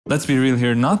let's be real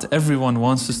here, not everyone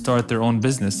wants to start their own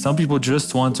business. Some people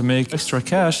just want to make extra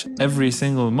cash every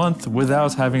single month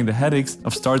without having the headaches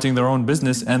of starting their own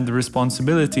business and the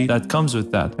responsibility that comes with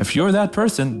that. If you're that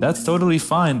person, that's totally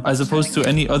fine, as opposed to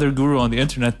any other guru on the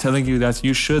internet telling you that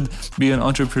you should be an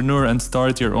entrepreneur and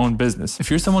start your own business. If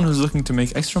you're someone who's looking to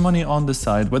make extra money on the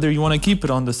side, whether you want to keep it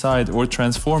on the side or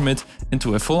transform it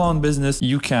into a full-on business,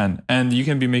 you can. And you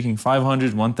can be making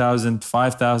 $500, $1,000,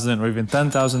 $5,000, or even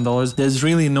 $10,000. There's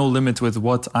really no limit with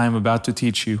what I'm about to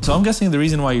teach you. So I'm guessing the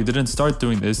reason why you didn't start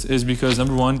doing this is because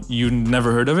number one, you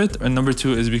never heard of it, and number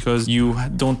two is because you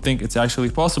don't think it's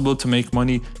actually possible to make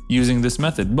money using this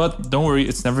method. But don't worry,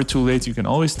 it's never too late. You can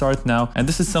always start now. And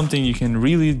this is something you can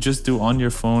really just do on your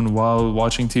phone while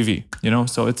watching TV,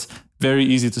 so it's very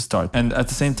easy to start. And at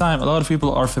the same time, a lot of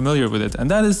people are familiar with it, and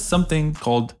that is something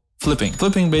called flipping.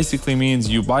 Flipping basically means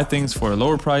you buy things for a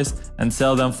lower price and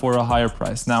sell them for a higher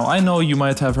price. Now, I know you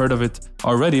might have heard of it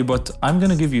already, but I'm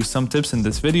gonna give you some tips in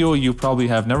this video you probably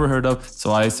have never heard of,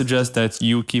 so I suggest that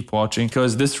you keep watching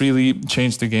because this really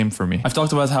changed the game for me. I've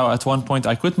talked about how at one point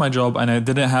I quit my job and I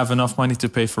didn't have enough money to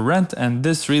pay for rent, and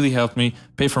this really helped me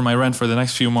pay for my rent for the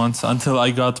next few months until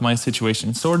I got my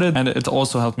situation sorted, and it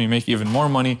also helped me make even more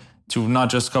money to not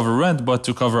just cover rent, but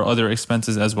to cover other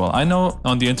expenses as well. I know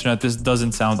on the internet this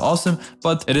doesn't sound awesome,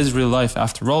 but it is real life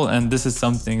after all, and this is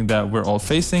something that we're all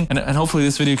facing, and hopefully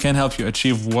this video can help you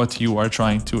achieve what you are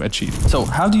trying to achieve. So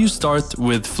how do you start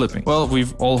with flipping? Well,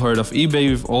 we've all heard of eBay,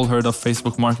 we've all heard of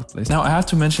Facebook Marketplace. Now, I have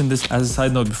to mention this as a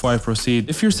side note before I proceed.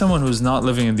 If you're someone who's not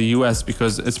living in the US,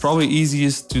 because it's probably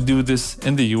easiest to do this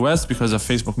in the US because of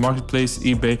Facebook Marketplace,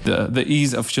 eBay, the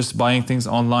ease of just buying things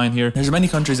online here. There's many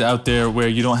countries out there where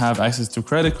you don't have access to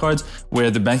credit cards,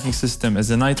 where the banking system is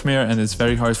a nightmare and it's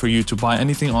very hard for you to buy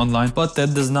anything online, but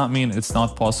that does not mean it's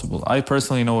not possible. I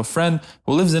personally know a friend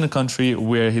who lives in a country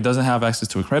where he doesn't have access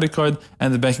to a credit card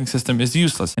and the banking system is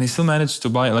useless, and he still managed to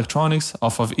buy electronics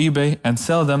off of eBay and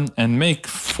sell them and make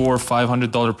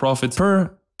 $400-$500 profits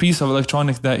per piece of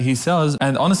electronic that he sells.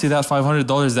 And honestly, that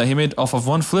 $500 that he made off of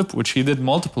one flip, which he did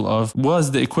multiple of, was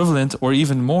the equivalent or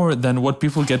even more than what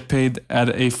people get paid at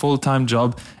a full-time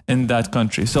job in that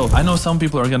country. So I know some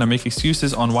people are going to make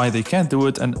excuses on why they can't do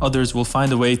it, and others will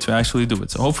find a way to actually do it.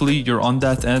 So hopefully you're on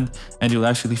that end and you'll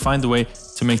actually find a way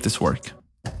to make this work.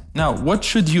 Now, what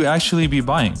should you actually be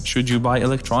buying? Should you buy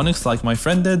electronics like my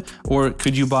friend did, or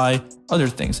could you buy other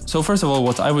things? So first of all,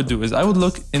 what I would do is I would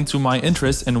look into my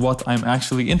interests and what I'm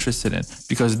actually interested in,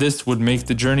 because this would make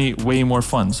the journey way more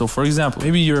fun. So for example,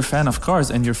 maybe you're a fan of cars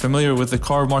and you're familiar with the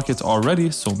car market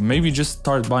already, so maybe just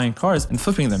start buying cars and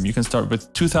flipping them. You can start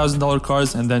with $2,000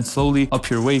 cars and then slowly up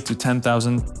your way to $10,000,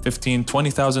 $15,000,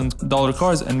 $20,000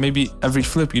 cars, and maybe every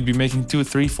flip you'd be making $2,000,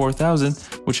 $3,000,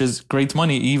 $4,000, which is great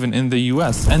money even in the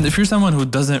US. And if you're someone who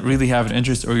doesn't really have an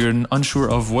interest or you're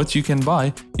unsure of what you can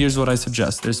buy, here's what I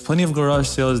suggest. There's plenty of garage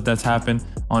sales that happen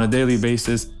on a daily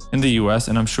basis in the US,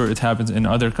 and I'm sure it happens in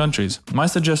other countries. My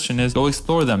suggestion is go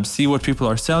explore them, see what people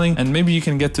are selling, and maybe you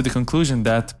can get to the conclusion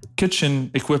that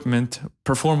kitchen equipment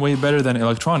perform way better than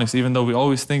electronics, even though we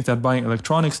always think that buying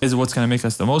electronics is what's going to make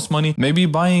us the most money. Maybe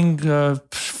buying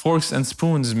forks and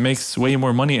spoons makes way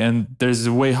more money and there's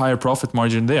a way higher profit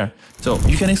margin there. So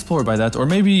you can explore by that, or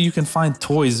maybe you can find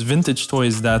toys, vintage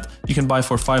toys that you can buy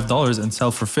for $5 and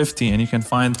sell for $50, and you can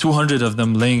find 200 of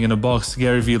them laying in a box.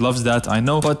 Gary Vee loves that, I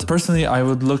know, but personally I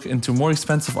would look into more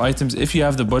expensive items if you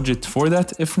have the budget for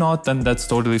that. If not, then that's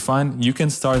totally fine. You can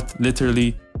start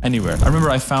literally anywhere. I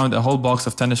remember I found a whole box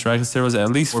of tennis rackets. There was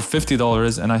at least for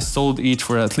 $50 and I sold each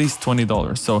for at least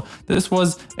 $20. So this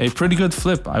was a pretty good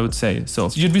flip, I would say. So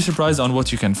you'd be surprised on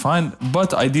what you can find,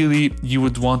 but ideally you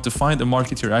would want to find a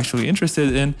market you're actually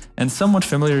interested in and somewhat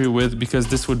familiar with, because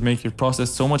this would make your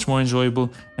process so much more enjoyable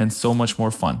and so much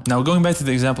more fun. Now, going back to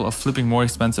the example of flipping more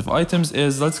expensive items,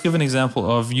 let's give an example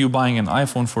of you buying an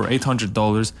iPhone for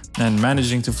 $800 and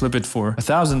managing to flip it for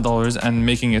 $1,000 and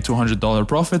making a $200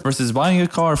 profit, versus buying a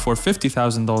car for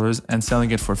 $50,000 and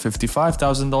selling it for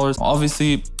 $55,000.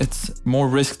 Obviously, it's more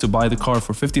risk to buy the car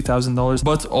for $50,000,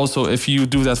 but also if you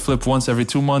do that flip once every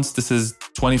 2 months, this is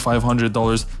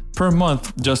 $2,500 per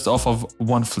month just off of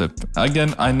one flip.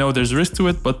 Again, I know there's risk to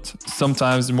it, but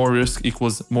sometimes more risk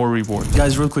equals more reward.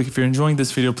 Guys, real quick, if you're enjoying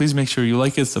this video, please make sure you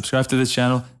like it, subscribe to this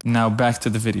channel. Now back to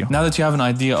the video. Now that you have an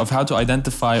idea of how to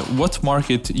identify what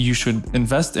market you should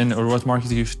invest in or what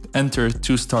market you should enter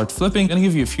to start flipping, I'm gonna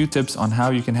give you a few tips on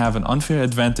how you can have an unfair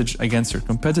advantage against your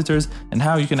competitors and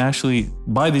how you can actually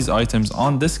buy these items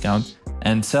on discount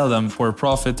and sell them for a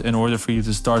profit in order for you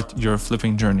to start your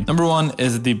flipping journey. Number one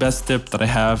is the best tip that I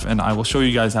have, and I will show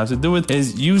you guys how to do it,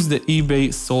 is use the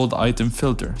eBay sold item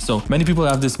filter. So many people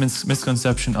have this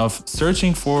misconception of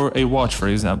searching for a watch, for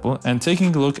example, and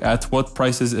taking a look at what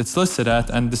prices it's listed at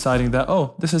and deciding that,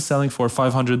 oh, this is selling for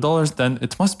 $500, then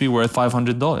it must be worth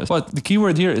 $500. But the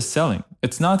keyword here is selling.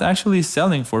 It's not actually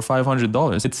selling for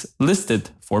 $500. It's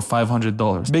listed for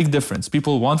 $500. Big difference.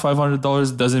 People want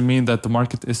 $500 doesn't mean that the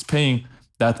market is paying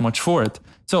that much for it.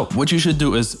 So what you should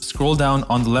do is scroll down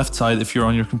on the left side if you're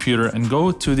on your computer and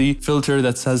go to the filter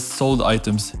that says sold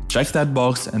items. Check that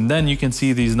box, and then you can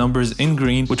see these numbers in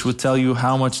green, which would tell you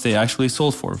how much they actually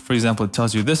sold for. For example, it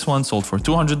tells you this one sold for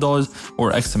 $200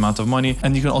 or X amount of money.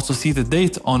 And you can also see the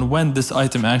date on when this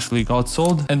item actually got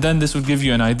sold. And then this would give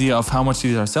you an idea of how much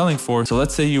these are selling for. So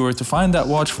let's say you were to find that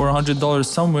watch for $100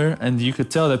 somewhere and you could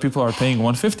tell that people are paying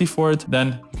 $150 for it,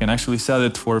 then you can actually sell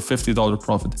it for a $50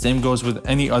 profit. Same goes with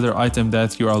any other item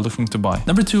that you are looking to buy.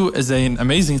 Number two is an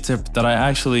amazing tip that I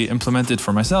actually implemented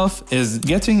for myself, is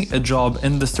getting a job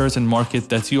in the certain market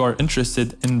that you are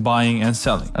interested in buying and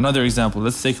selling. Another example,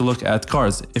 let's take a look at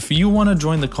cars. If you want to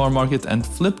join the car market and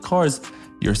flip cars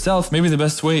yourself, maybe the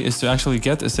best way is to actually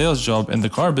get a sales job in the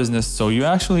car business, so you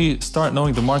actually start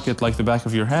knowing the market like the back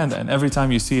of your hand, and every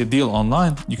time you see a deal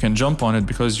online you can jump on it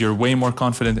because you're way more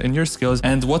confident in your skills.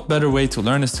 And what better way to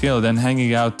learn a skill than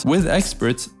hanging out with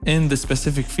experts in the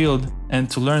specific field and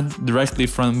to learn directly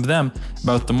from them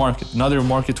about the market. Another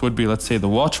market would be, let's say, the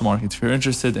watch market. If you're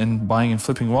interested in buying and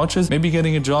flipping watches, maybe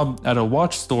getting a job at a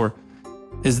watch store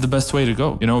is the best way to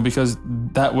go, you know, because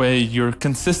that way you're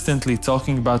consistently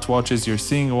talking about watches, you're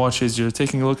seeing watches, you're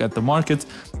taking a look at the market,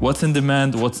 what's in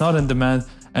demand, what's not in demand,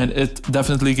 and it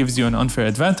definitely gives you an unfair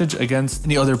advantage against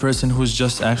any other person who's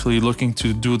just actually looking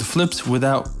to do the flips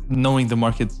without knowing the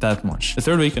market that much. The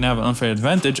third way you can have an unfair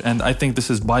advantage, and I think this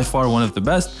is by far one of the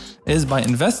best, is by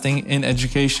investing in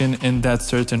education in that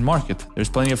certain market. There's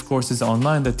plenty of courses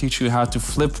online that teach you how to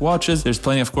flip watches. There's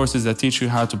plenty of courses that teach you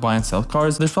how to buy and sell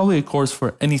cars. There's probably a course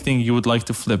for anything you would like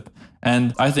to flip.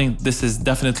 And I think this is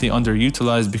definitely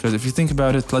underutilized, because if you think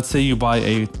about it, let's say you buy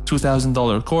a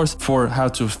 $2,000 course for how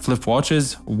to flip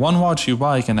watches. One watch you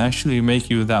buy can actually make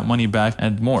you that money back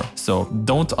and more. So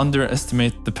don't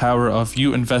underestimate the power of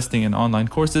you investing in online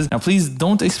courses. Now, please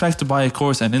don't expect to buy a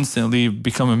course and instantly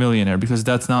become a millionaire, because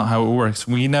that's not how it works.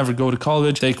 We never go to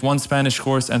college, take one Spanish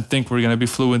course and think we're going to be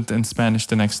fluent in Spanish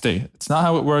the next day. It's not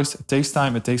how it works. It takes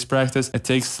time, it takes practice, it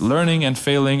takes learning and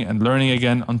failing and learning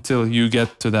again until you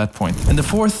get to that point. And the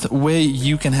fourth way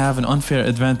you can have an unfair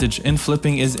advantage in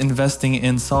flipping is investing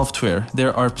in software.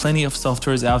 There are plenty of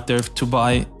softwares out there to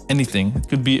buy anything. It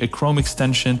could be a Chrome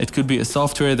extension, it could be a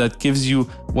software that gives you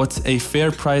what's a fair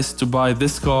price to buy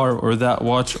this car or that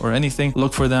watch or anything.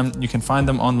 Look for them, you can find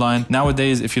them online.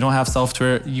 Nowadays, if you don't have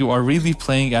software, you are really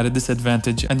playing at a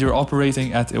disadvantage and you're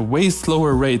operating at a way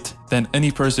slower rate than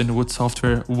any person with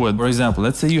software would. For example,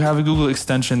 let's say you have a Google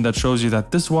extension that shows you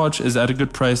that this watch is at a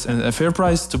good price and a fair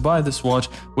price to buy this watch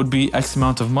would be X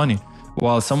amount of money.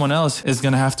 While someone else is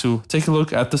going to have to take a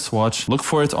look at this watch, look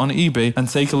for it on eBay and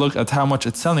take a look at how much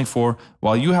it's selling for,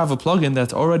 while you have a plugin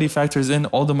that already factors in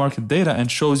all the market data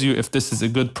and shows you if this is a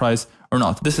good price or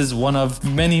not. This is one of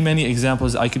many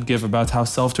examples I could give about how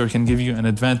software can give you an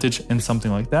advantage in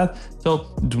something like that.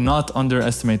 So do not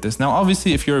underestimate this. Now,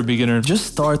 obviously, if you're a beginner, just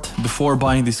start before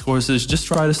buying these courses. Just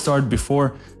try to start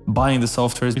before buying the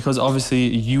softwares, because obviously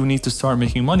you need to start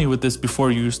making money with this before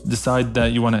you decide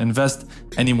that you want to invest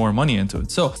any more money into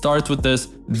it. So start with this,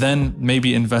 then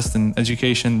maybe invest in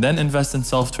education, then invest in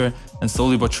software, and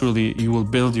slowly but surely you will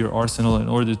build your arsenal in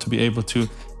order to be able to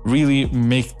really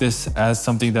make this as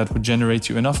something that would generate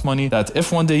you enough money that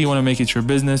if one day you want to make it your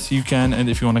business, you can. And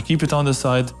if you want to keep it on the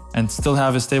side and still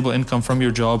have a stable income from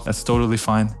your job, that's totally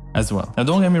fine as well. Now,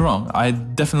 don't get me wrong, I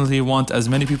definitely want as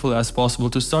many people as possible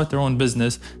to start their own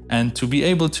business and to be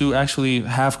able to actually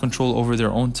have control over their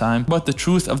own time. But the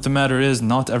truth of the matter is,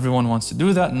 not everyone wants to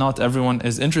do that. Not everyone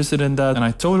is interested in that. And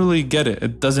I totally get it.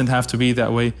 It doesn't have to be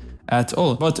that way at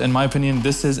all. But in my opinion,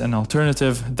 this is an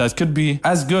alternative that could be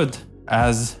as good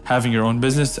as having your own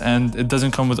business, and it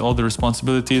doesn't come with all the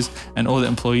responsibilities and all the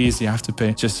employees you have to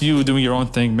pay. Just you doing your own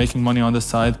thing, making money on the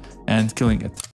side and killing it.